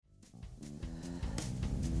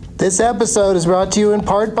This episode is brought to you in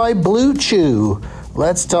part by Blue Chew.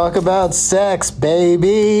 Let's talk about sex,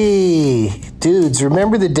 baby. Dudes,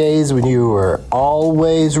 remember the days when you were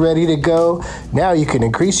always ready to go? Now you can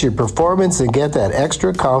increase your performance and get that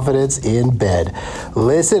extra confidence in bed.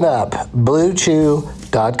 Listen up,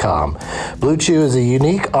 BlueChew.com. Blue Chew is a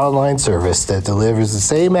unique online service that delivers the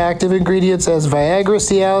same active ingredients as Viagra,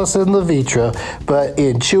 Cialis, and Levitra, but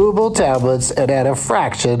in chewable tablets and at a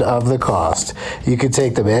fraction of the cost. You can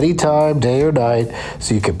take them anytime, day or night,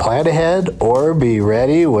 so you can plan ahead or be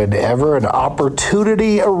ready whenever an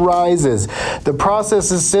opportunity arises. The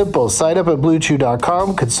process is simple. Sign up at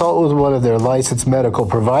BlueChew.com, consult with one of their licensed medical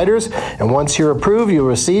providers, and once you're approved, you'll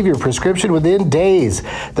receive your prescription within days.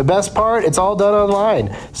 The best part, it's all done online,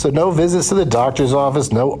 so no visits to the doctor's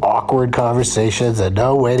office, no awkward conversations, and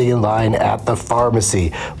no waiting in line at the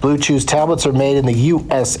pharmacy. Blue Chew's tablets are made in the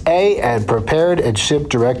USA and prepared and shipped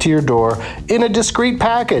direct to your door in a discreet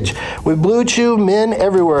package. With Blue Chew, men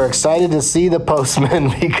everywhere are excited to see the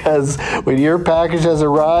postman because when your package has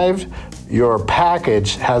arrived, your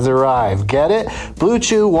package has arrived. Get it? Blue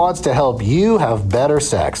Chew wants to help you have better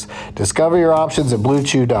sex. Discover your options at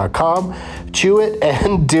BlueChew.com. Chew it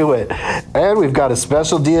and do it. And we've got a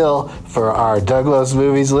special deal for our Doug Loves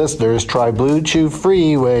Movies listeners. Try Blue Chew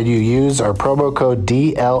free when you use our promo code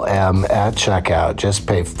DLM at checkout. Just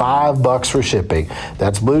pay $5 for shipping.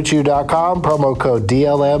 That's BlueChew.com, promo code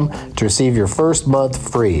DLM to receive your first month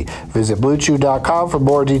free. Visit BlueChew.com for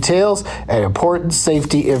more details and important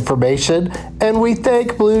safety information. And we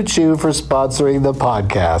thank Blue Chew for sponsoring the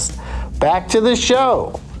podcast. Back to the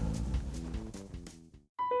show.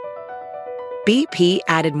 BP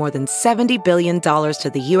added more than $70 billion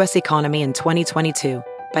to the U.S. economy in 2022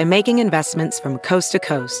 by making investments from coast to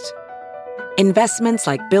coast. Investments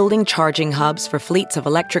like building charging hubs for fleets of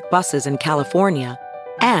electric buses in California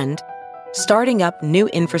and starting up new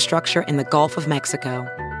infrastructure in the Gulf of Mexico.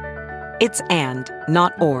 It's and,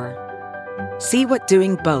 not or. See what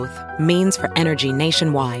doing both means for energy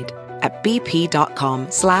nationwide at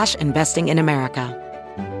bp.com/investing in America.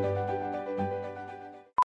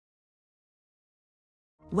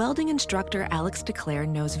 Welding instructor Alex DeClaire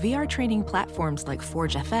knows VR training platforms like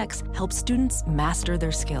ForgeFX help students master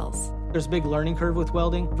their skills. There's a big learning curve with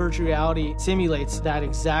welding. Virtual reality simulates that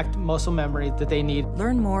exact muscle memory that they need.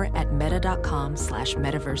 Learn more at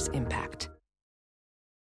meta.com/metaverseimpact.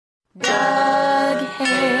 Doug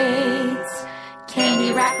hates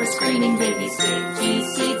candy wrapper screaming baby squeaky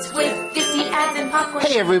seats with 50 ads and popcorn.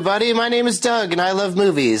 Hey everybody, my name is Doug and I love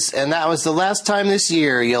movies, and that was the last time this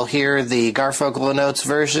year you'll hear the Garfunkel and Oates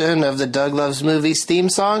version of the Doug Loves Movies theme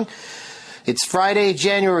song. It's Friday,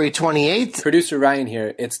 January 28th. Producer Ryan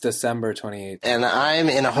here. It's December 28th. And I'm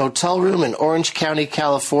in a hotel room in Orange County,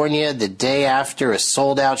 California, the day after a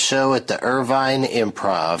sold-out show at the Irvine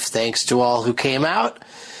Improv. Thanks to all who came out.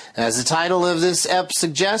 As the title of this ep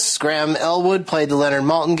suggests, Graham Elwood played the Leonard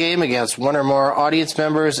Maltin game against one or more audience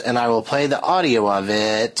members, and I will play the audio of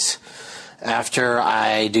it after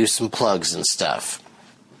I do some plugs and stuff.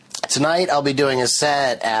 Tonight, I'll be doing a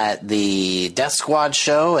set at the Death Squad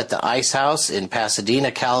show at the Ice House in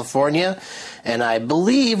Pasadena, California, and I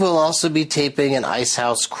believe we'll also be taping an Ice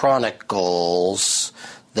House Chronicles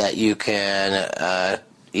that you can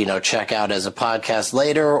check out as a podcast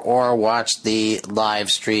later or watch the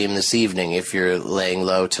live stream this evening if you're laying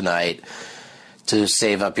low tonight to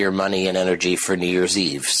save up your money and energy for New Year's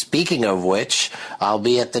Eve. Speaking of which, I'll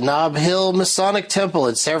be at the Nob Hill Masonic Temple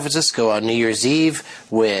in San Francisco on New Year's Eve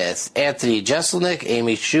with Anthony Jeselnik,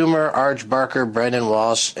 Amy Schumer, Arj Barker, Brendan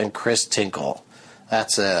Walsh, and Chris Tinkle.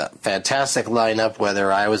 That's a fantastic lineup,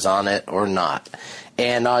 whether I was on it or not.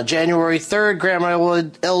 And on January 3rd, Graham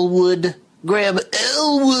Elwood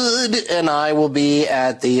and I will be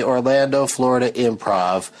at the Orlando, Florida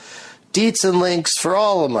Improv. Deets and links for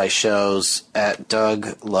all of my shows at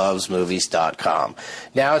DougLovesMovies.com.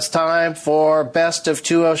 Now it's time for Best of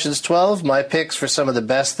Two Oceans 12, my picks for some of the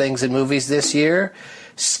best things in movies this year.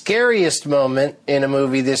 Scariest moment in a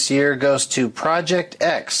movie this year goes to Project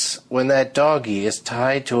X, when that doggy is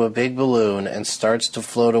tied to a big balloon and starts to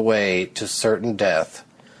float away to certain death.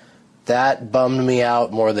 That bummed me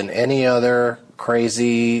out more than any other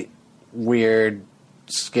crazy, weird,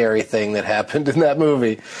 scary thing that happened in that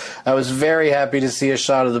movie. I was very happy to see a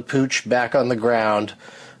shot of the pooch back on the ground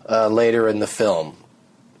later in the film.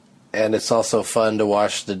 And it's also fun to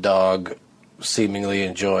watch the dog seemingly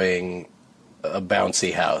enjoying a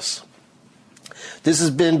bouncy house. This has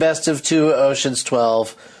been Best of Two Oceans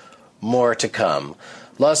 12. More to come.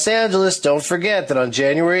 Los Angeles, don't forget that on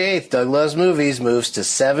January 8th, Doug Loves Movies moves to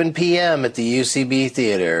 7 p.m. at the UCB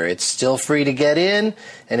Theater. It's still free to get in,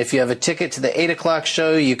 and if you have a ticket to the 8 o'clock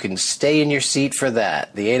show, you can stay in your seat for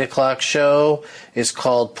that. The 8 o'clock show is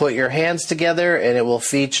called Put Your Hands Together, and it will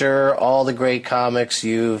feature all the great comics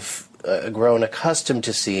you've grown accustomed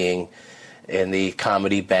to seeing in the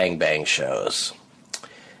comedy Bang Bang shows.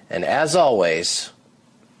 And as always,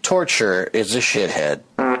 torture is a shithead.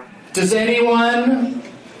 Does anyone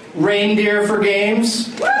reindeer for games?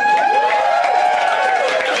 That's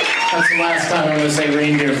the last time I'm going to say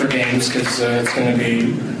reindeer for games because it's going to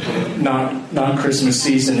be not Christmas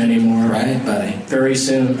season anymore. Right, buddy. Very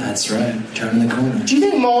soon. That's right. Turning the corner. Do you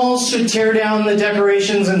think malls should tear down the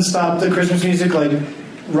decorations and stop the Christmas music like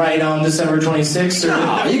right on December 26th? Or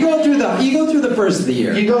No, you go through the first of the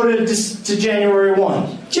year. you go to January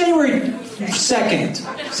 1. January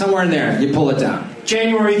 2nd, somewhere in there, you pull it down.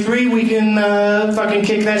 January 3, we can fucking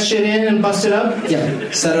kick that shit in and bust it up.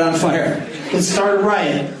 Yeah, set it on fire. Let's start a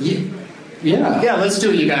riot. Yeah. Yeah, let's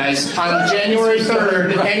do it, you guys. On January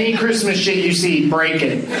 3rd, any Christmas shit you see, break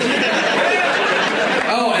it.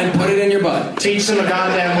 Oh, and put it in your butt. Teach them a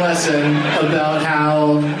goddamn lesson about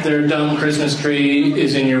how their dumb Christmas tree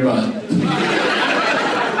is in your butt.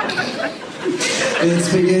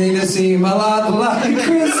 It's beginning to seem a lot like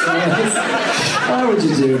Christmas. Why would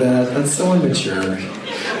you do that? That's so immature.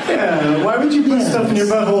 Yeah, why would you put stuff in your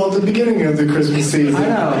butthole at the beginning of the Christmas season? I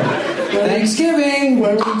know. Thanksgiving.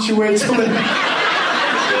 Why wouldn't you wait till then?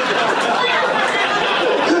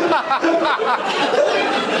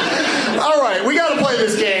 All right, we got to play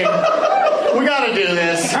this game. We got to do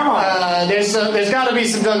this. Come on. There's got to be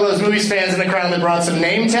some Doug Loves Movies fans in the crowd that brought some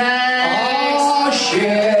name tags. Oh, shit.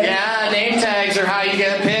 Yeah, name tags are how you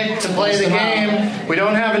get picked to play the game. We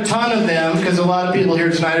don't have a ton of them because a lot of people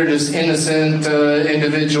here tonight are just innocent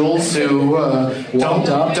individuals who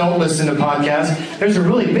don't listen to podcasts. There's a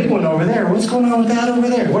really big one over there. What's going on with that over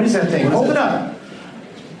there? What is that thing? Hold it up.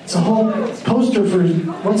 It's a whole poster for...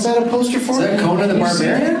 What's that a poster for? Is that Conan the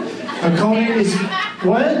Barbarian? A Conan is...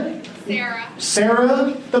 What?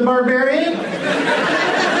 Sarah the Barbarian?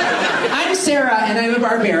 I'm Sarah, and I'm a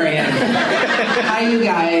barbarian. Hi, you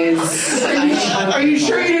guys. Are you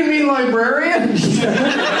sure you didn't mean librarian?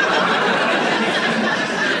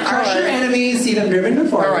 Crush your enemies, see them driven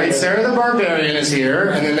before. All right, Sarah the Barbarian is here,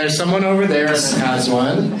 and then there's someone over there that has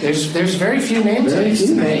one. There's very few names.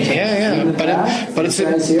 Yeah. But it's a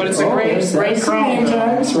great name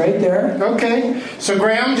tags right there. Okay, so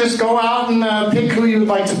Graham, just go out and pick who you would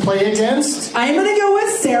like to play against. I'm gonna go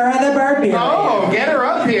with Sarah the Barbarian. Oh, get her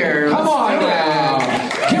up here. Come on now.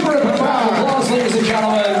 Give her a round of applause, ladies and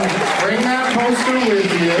gentlemen. Bring that poster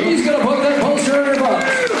with you. He's gonna put that poster in her butt.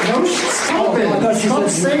 No, stop it. Stop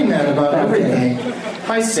saying that about everything.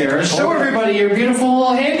 Hi, Sarah. Show everybody your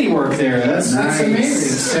beautiful handiwork there. That's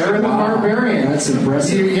amazing. Sarah the Barbarian. That's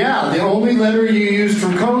impressive. The only letter you used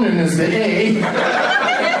for Conan is the A.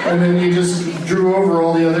 And then you just drew over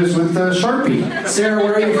all the others with Sharpie. Sarah,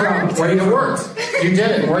 where are you from? Where you worked? You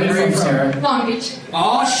did it. Where are you from, Sarah? Long Beach.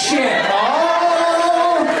 Oh, shit.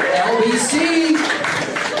 Oh! LBC.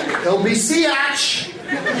 LBC-atch.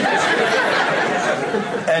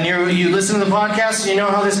 And you listen to the podcast and you know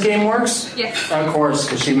how this game works? Yes. Of course,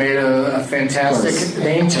 because she made a fantastic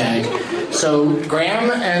name tag. So Graham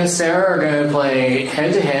and Sarah are going to play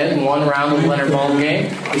head-to-head in one round of the Leonard Ball game.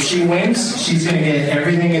 If she wins, she's going to get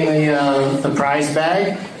everything in the prize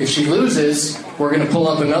bag. If she loses, we're going to pull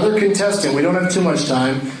up another contestant. We don't have too much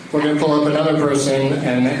time. We're going to pull up another person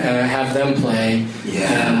and have them play.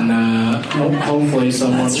 Yeah. And hopefully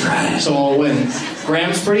someone will win.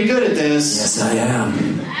 Graham's pretty good at this. Yes, I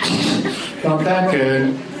am. Not that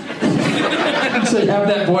good. So you have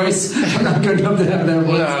that voice. I'm not good enough to have that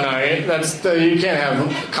voice. No, that's you can't have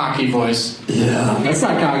a cocky voice. Yeah, that's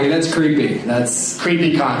not cocky. That's creepy. That's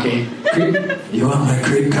Creepy cocky. You want my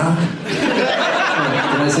creep cock? Did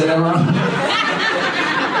I say that wrong?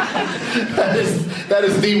 That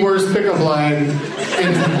is the worst pickup line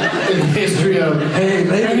in history of. Hey,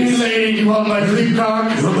 ladies. Hey, lady, you want my creep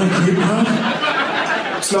cock? You want my creep cock?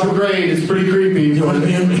 It's not great. It's pretty creepy. You want to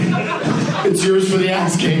be in? It's yours for the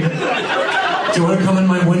asking. Do you want to come in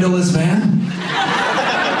my windowless van?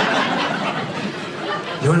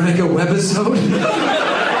 You want to make a webisode?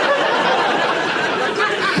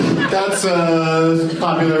 That's a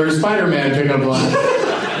popular Spider-Man pickup line.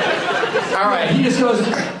 All right, He just goes.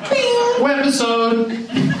 webisode.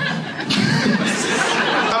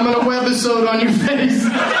 I'm gonna webisode on your face.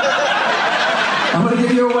 I'm gonna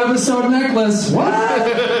give you a webisode necklace. What?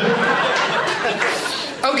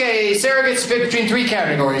 Okay, say Sarah gets to pick between 3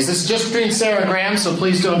 categories. This is just between Sarah and Graham, so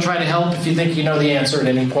please don't try to help if you think you know the answer at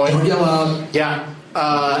any point. Don't yell out. Yeah.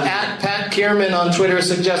 At Pat Kierman on Twitter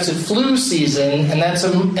suggested Flu Season, and that's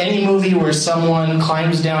any movie where someone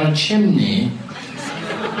climbs down a chimney.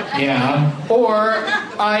 Yeah. Or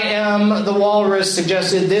I Am the Walrus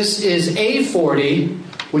suggested this is A40,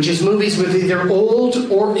 which is movies with either old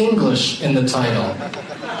or English in the title.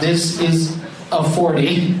 This is a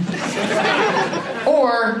 40.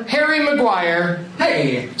 Or Harry Maguire,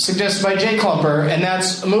 hey, suggested by Jay Klumper, and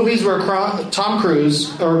that's movies where Tom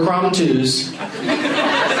Cruise, or Crom 2s,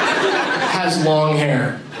 has long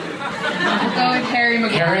hair. I'll go with Harry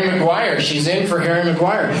Maguire. Harry Maguire, she's in for Harry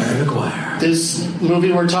Maguire. Harry Maguire. This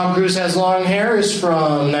movie where Tom Cruise has long hair is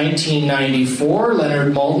from 1994.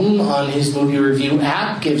 Leonard Maltin on his movie review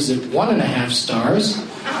app gives it 1.5 stars.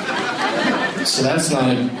 So that's not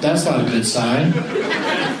a good sign.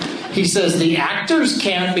 He says the actors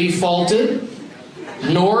can't be faulted,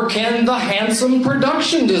 nor can the handsome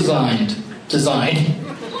production design.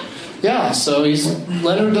 Yeah, so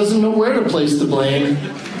Leonard doesn't know where to place the blame.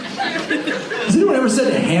 Has anyone ever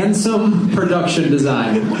said handsome production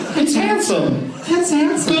design? It's handsome. That's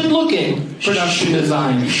handsome. Good looking production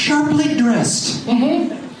design. Sharply dressed.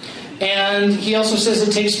 Mm-hmm. And he also says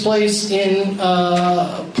it takes place in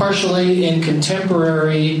partially in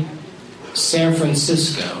contemporary San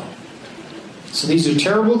Francisco. So these are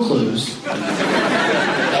terrible clues,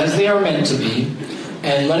 as they are meant to be.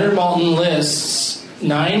 And Leonard Maltin lists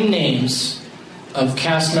 9 names of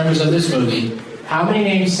cast members of this movie. How many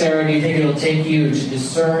names, Sarah, do you think it'll take you to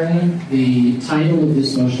discern the title of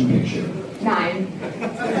this motion picture? 9.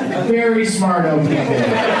 Very smart opening there.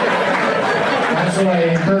 That's what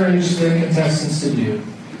I encourage the contestants to do.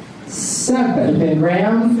 7. And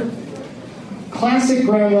Graham, classic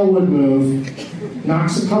Graham Elwood move,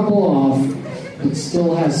 knocks a couple off, but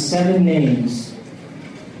still has 7 names.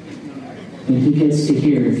 And he gets to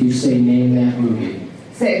hear if you say name that movie.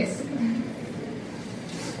 6.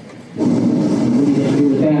 What are you going to do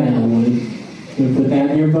with that, Elwood? You going to put that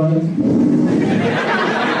in your butt?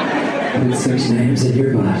 Put 6 names in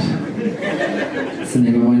your butt. That's the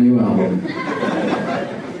name of my new album.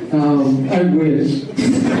 I wish.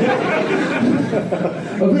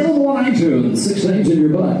 Available on iTunes. 6 names in your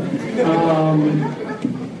butt.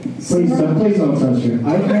 Please don't touch her.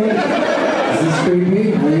 Is this creepy?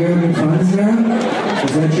 Are you having fun, Sarah?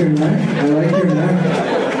 Is that your neck? I like your neck.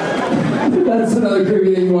 That's another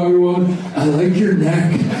creepy thing, Wonder Woman. I like your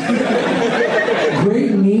neck.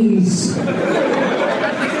 Great knees.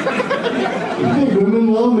 Women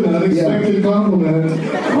love an unexpected compliment.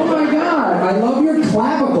 Oh my God! I love your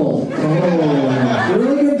clavicle. Oh,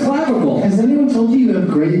 really good clavicle. Has anyone told you you have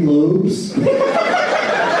great lobes?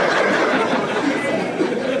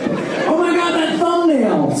 Oh my God, that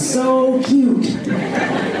thumbnail! So cute.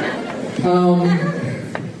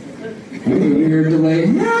 Weird delay.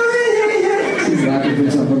 She's laughing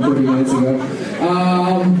for something 30 minutes ago.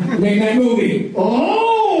 Name that movie.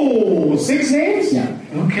 Oh! 6 names? Yeah.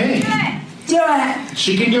 Okay. Do it!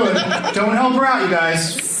 She can do it. Don't help her out, you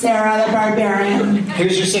guys. Sarah the Barbarian.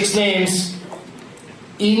 Here's your 6 names.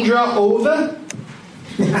 Indra Ova.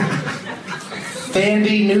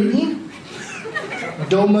 Thandie Newton.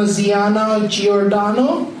 Domaziana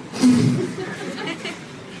Giordano.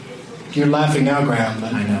 You're laughing now, Graham,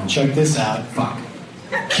 but I know. Check this out. Fuck.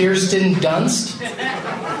 Kirsten Dunst.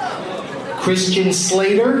 Christian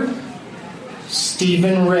Slater.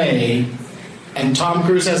 Stephen Ray. And Tom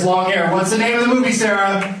Cruise has long hair. What's the name of the movie,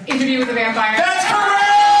 Sarah? Interview with a Vampire. That's correct!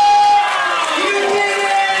 You did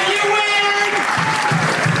it! You win!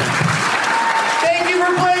 Thank you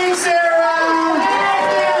for playing, Sarah!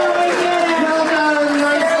 Well done.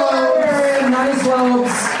 Nice lobes. Nice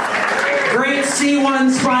lobes. Great C1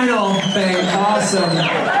 spinal thing. Awesome.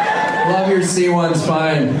 Love your C1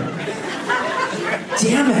 spine.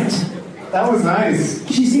 Damn it. That was nice.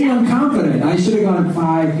 She seemed unconfident. I should have gone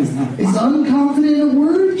 5 because that. Is unconfident a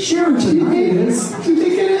word? Sure, to you it is. Do you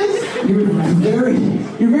think it is?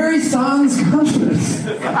 You're very sans confident.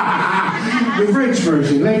 The French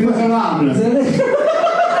version. Les Miserables. Les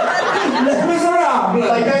Miserables.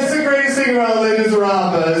 Like, that's the greatest thing about Les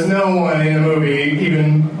Miserables is no one in the movie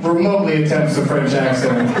even remotely attempts a French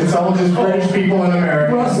accent. It's all just British people in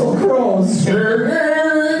America. Russell Crowe's.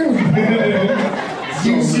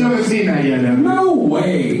 You still haven't seen that yet, have you? No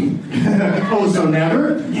way. Oh, so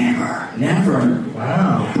never? Never.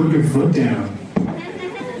 Wow. Put your foot down.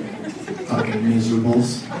 Fucking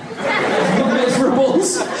miserables.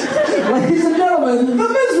 Miserables. Ladies and gentlemen, the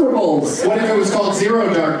Miserables. What if it was called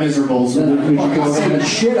Zero Dark Miserables? We could go see the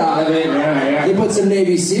shit out of it. Yeah. They put some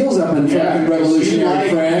Navy SEAls up in fucking revolutionary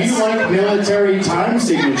France. You like military time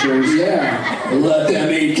signatures. Yeah. Let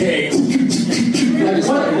them eat cake.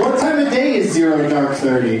 What time of day is Zero Dark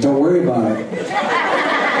 30? Don't worry about it.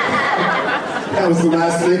 That was the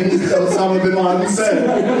last thing Osama bin Laden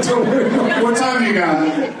said. Don't worry about it. What time you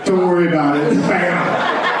got? Don't worry about it.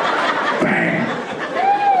 Bam! Bam!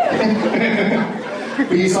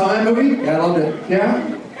 But you saw that movie? Yeah, I loved it. Yeah?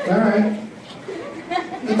 Alright. I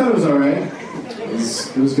thought it was alright.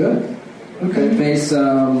 It was good. Okay. Base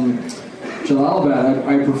Jalalabad,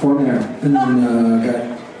 I performed there. And then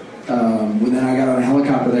I got on a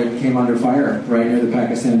helicopter that came under fire right near the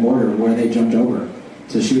Pakistan border where they jumped over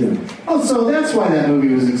to shoot him. Oh, so that's why that movie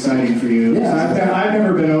was exciting for you. Yeah. I've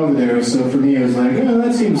never been over there, so for me it was like, oh,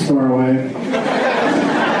 that seems far away.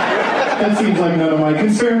 That seems like none of my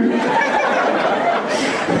concern.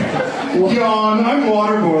 Yawn, I'm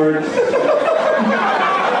waterboard.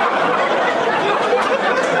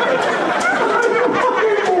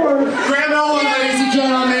 Graham Elwood, ladies and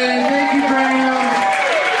gentlemen. Thank you, Graham.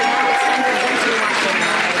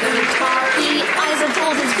 Eyes of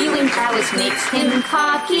gold, his viewing prowess makes him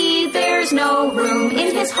cocky. There's no room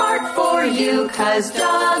in his heart for you, 'cause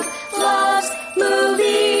Doug loves